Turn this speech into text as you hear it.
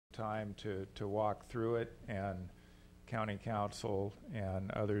time to walk through it, and county council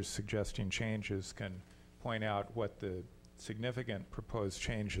and others suggesting changes can point out what the significant proposed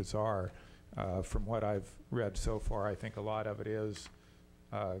changes are. From what I've read so far, I think a lot of it is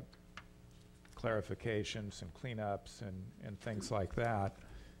clarifications and cleanups and things like that,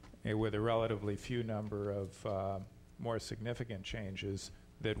 with a relatively few number of more significant changes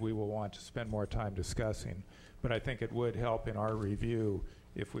that we will want to spend more time discussing. But I think it would help in our review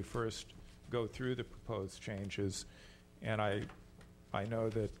if we first go through the proposed changes. And I know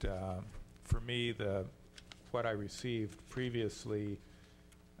that for me, what I received previously,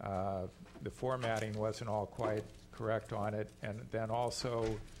 the formatting wasn't all quite correct on it, and then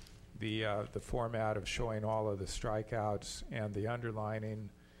also the format of showing all of the strikeouts and the underlining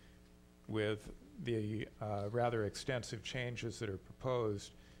with the rather extensive changes that are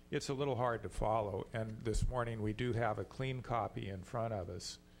proposed. It's a little hard to follow, and this morning we do have a clean copy in front of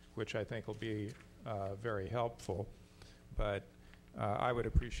us, which I think will be very helpful. But I would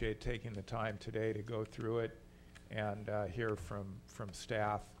appreciate taking the time today to go through it and hear from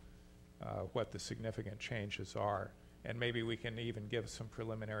staff what the significant changes are. And maybe we can even give some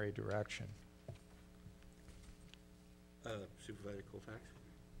preliminary direction. Supervisor Colfax?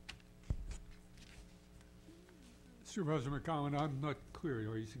 Supervisor McCowan, I'm not clear.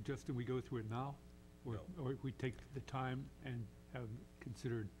 Are you suggesting we go through it now? Or, No. or we take the time and have it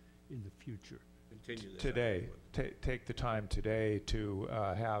considered in the future? Continue this Today. Take the time today to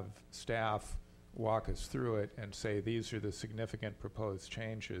have staff walk us through it and say these are the significant proposed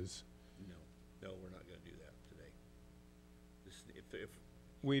changes. No, we're not going to do that today.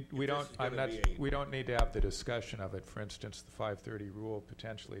 We don't need to have the discussion of it. For instance, the 5:30 rule,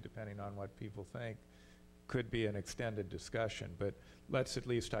 potentially, depending on what people think, could be an extended discussion. But let's at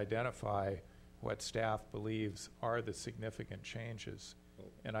least identify what staff believes are the significant changes.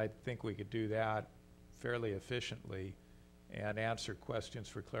 And I think we could do that fairly efficiently and answer questions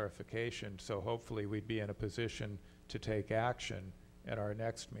for clarification. So hopefully we'd be in a position to take action at our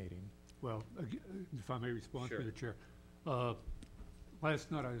next meeting. Well, if I may respond Sure. to the chair.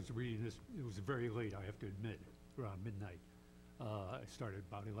 Last night I was reading this. It was very late, I have to admit, around midnight. I started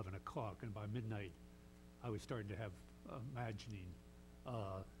about 11 o'clock, and by midnight I was starting to have imagining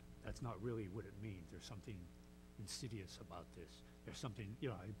that's not really what it means. There's something insidious about this. There's something,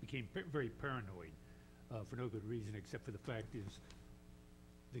 I became very paranoid for no good reason, except for the fact is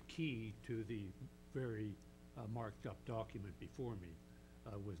the key to the very marked up document before me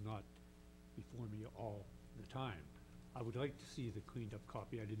was not before me all the time. I would like to see the cleaned up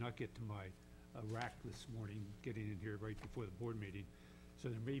copy. I did not get to my rack this morning, getting in here right before the board meeting. So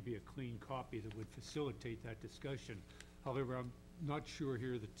there may be a clean copy that would facilitate that discussion. However, I'm not sure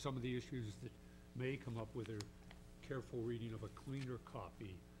here that some of the issues that may come up with a careful reading of a cleaner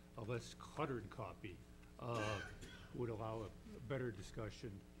copy, a less cluttered copy, would allow a better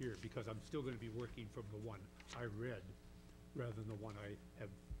discussion here, because I'm still going to be working from the one I read rather than the one I have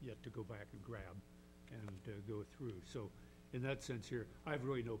yet to go back and grab and go through. So in that sense here, I have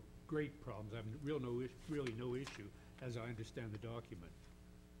really no great problems. I have really no issue as I understand the document.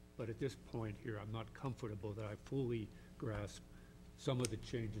 But at this point here, I'm not comfortable that I fully grasp some of the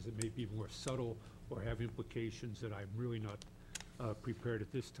changes that may be more subtle or have implications that I'm really not prepared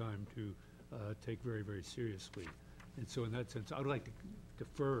at this time to take very, very seriously. And so in that sense, I would like to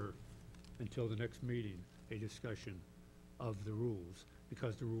defer until the next meeting a discussion of the rules,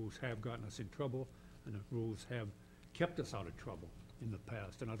 because the rules have gotten us in trouble and the rules have kept us out of trouble in the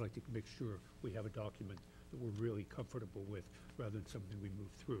past. And I'd like to make sure we have a document that we're really comfortable with rather than something we move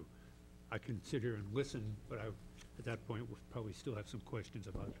through. I can sit here and listen, but at that point we'll probably still have some questions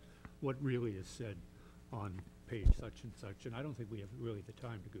about what really is said on page such and such. And I don't think we have really the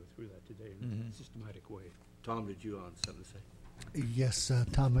time to go through that today in a systematic way. Tom, did you have something to say? Yes,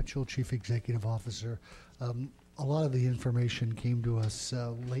 Tom Mitchell, Chief Executive Officer. A lot of the information came to us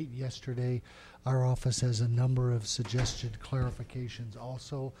late yesterday. Our office has a number of suggested clarifications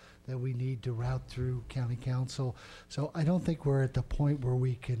also that we need to route through County Council. So I don't think we're at the point where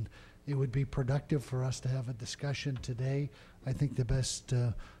it would be productive for us to have a discussion today. I think the best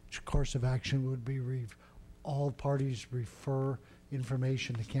course of action would be all parties refer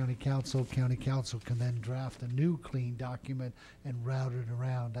information to County Council. County Council can then draft a new clean document and route it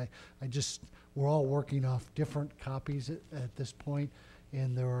around. We're all working off different copies at this point,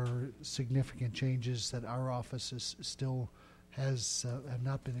 and there are significant changes that our office still have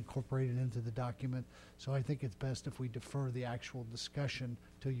not been incorporated into the document. So I think it's best if we defer the actual discussion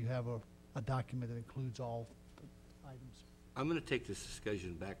till you have a document that includes all items. I'm going to take this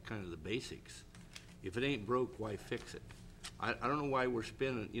discussion back kind of the basics. If it ain't broke, why fix it? I don't know why we're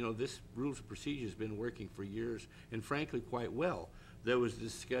spending, this rules of procedure has been working for years, and frankly, quite well. There was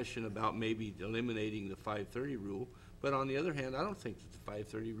discussion about maybe eliminating the 5:30 rule, but on the other hand, I don't think that the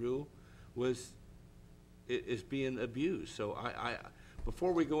 5:30 rule is being abused. So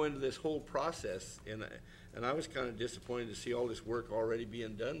before we go into this whole process, and I was kind of disappointed to see all this work already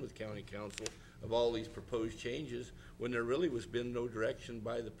being done with county council of all these proposed changes, when there really was been no direction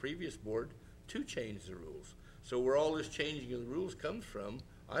by the previous board to change the rules. So where all this changing of the rules comes from,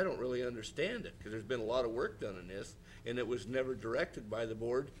 I don't really understand it, because there's been a lot of work done in this, and it was never directed by the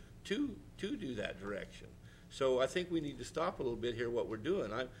board to do that direction. So I think we need to stop a little bit here what we're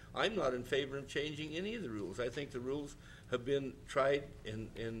doing. I'm not in favor of changing any of the rules. I think the rules have been tried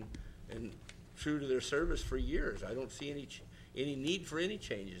and true to their service for years. I don't see any need for any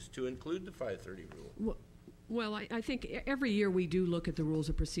changes to include the 5:30 rule. Well, I think every year we do look at the rules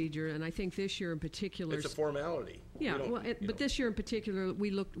of procedure, and I think this year in particular. It's a formality. Yeah, but this year in particular,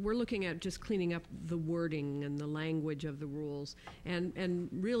 we're looking at just cleaning up the wording and the language of the rules, and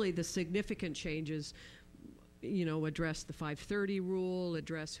really the significant changes. Address the 5:30 rule,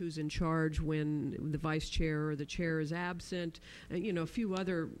 address who's in charge when the vice chair or the chair is absent, a few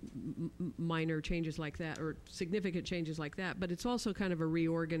other minor changes like that, or significant changes like that. But it's also kind of a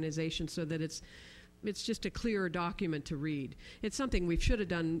reorganization so that it's just a clearer document to read. It's something we should have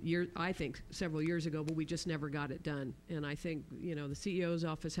done, I think, several years ago, but we just never got it done. And I think, the CEO's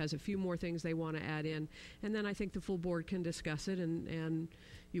office has a few more things they want to add in, and then I think the full board can discuss it, and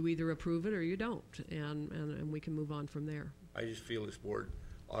you either approve it or you don't, and we can move on from there. I just feel this board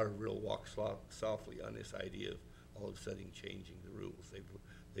ought to real walk softly on this idea of all of a sudden changing the rules.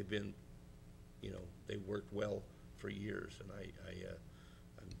 They've been, they've worked well for years, and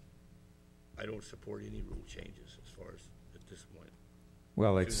I don't support any rule changes as far as at this point.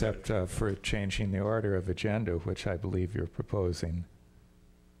 Well, except for changing the order of agenda, which I believe you're proposing.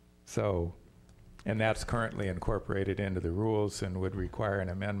 So, and that's currently incorporated into the rules and would require an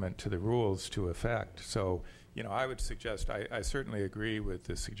amendment to the rules to effect. So, I would suggest, I certainly agree with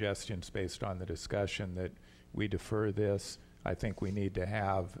the suggestions based on the discussion that we defer this. I think we need to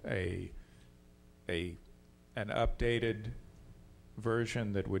have an updated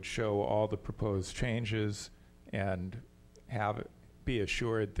version that would show all the proposed changes and be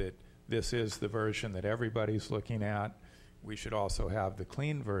assured that this is the version that everybody's looking at. We should also have the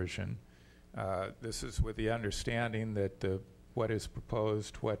clean version. This is with the understanding that what is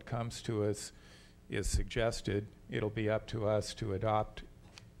proposed, what comes to us, is suggested. It'll be up to us to adopt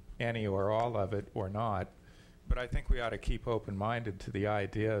any or all of it or not. But I think we ought to keep open-minded to the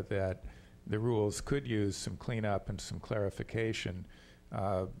idea that the rules could use some cleanup and some clarification.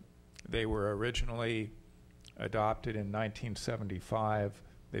 They were originally adopted in 1975.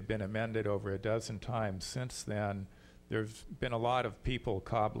 They've been amended over a dozen times since then. There's been a lot of people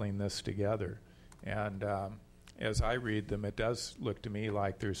cobbling this together. And as I read them, it does look to me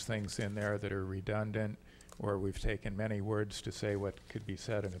like there's things in there that are redundant, or we've taken many words to say what could be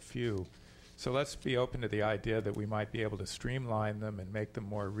said in a few. So let's be open to the idea that we might be able to streamline them and make them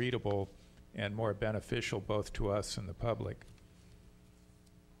more readable and more beneficial both to us and the public.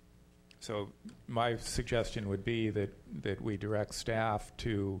 So my suggestion would be that we direct staff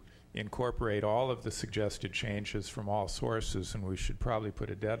to incorporate all of the suggested changes from all sources, and we should probably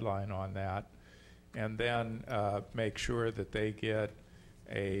put a deadline on that, and then make sure that they get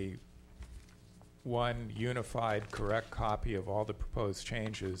one unified, correct copy of all the proposed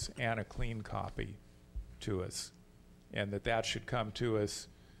changes and a clean copy to us, and that should come to us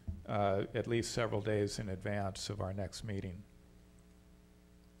at least several days in advance of our next meeting.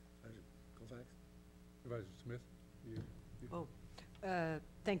 Supervisor Smith?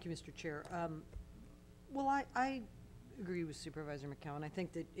 Thank you, Mr. Chair. Well, I agree with Supervisor McCowan. I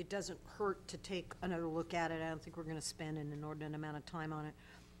think that it doesn't hurt to take another look at it. I don't think we're going to spend an inordinate amount of time on it.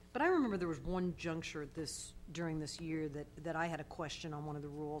 But I remember there was one juncture during this year that I had a question on one of the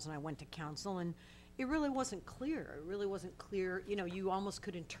rules, and I went to council, and it really wasn't clear. It really wasn't clear. You almost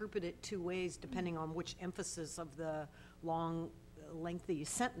could interpret it two ways depending on which emphasis of the long, lengthy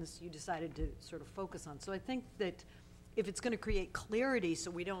sentence you decided to sort of focus on. So I think that if it's going to create clarity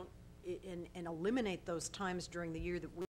so we don't and eliminate those times during the year that we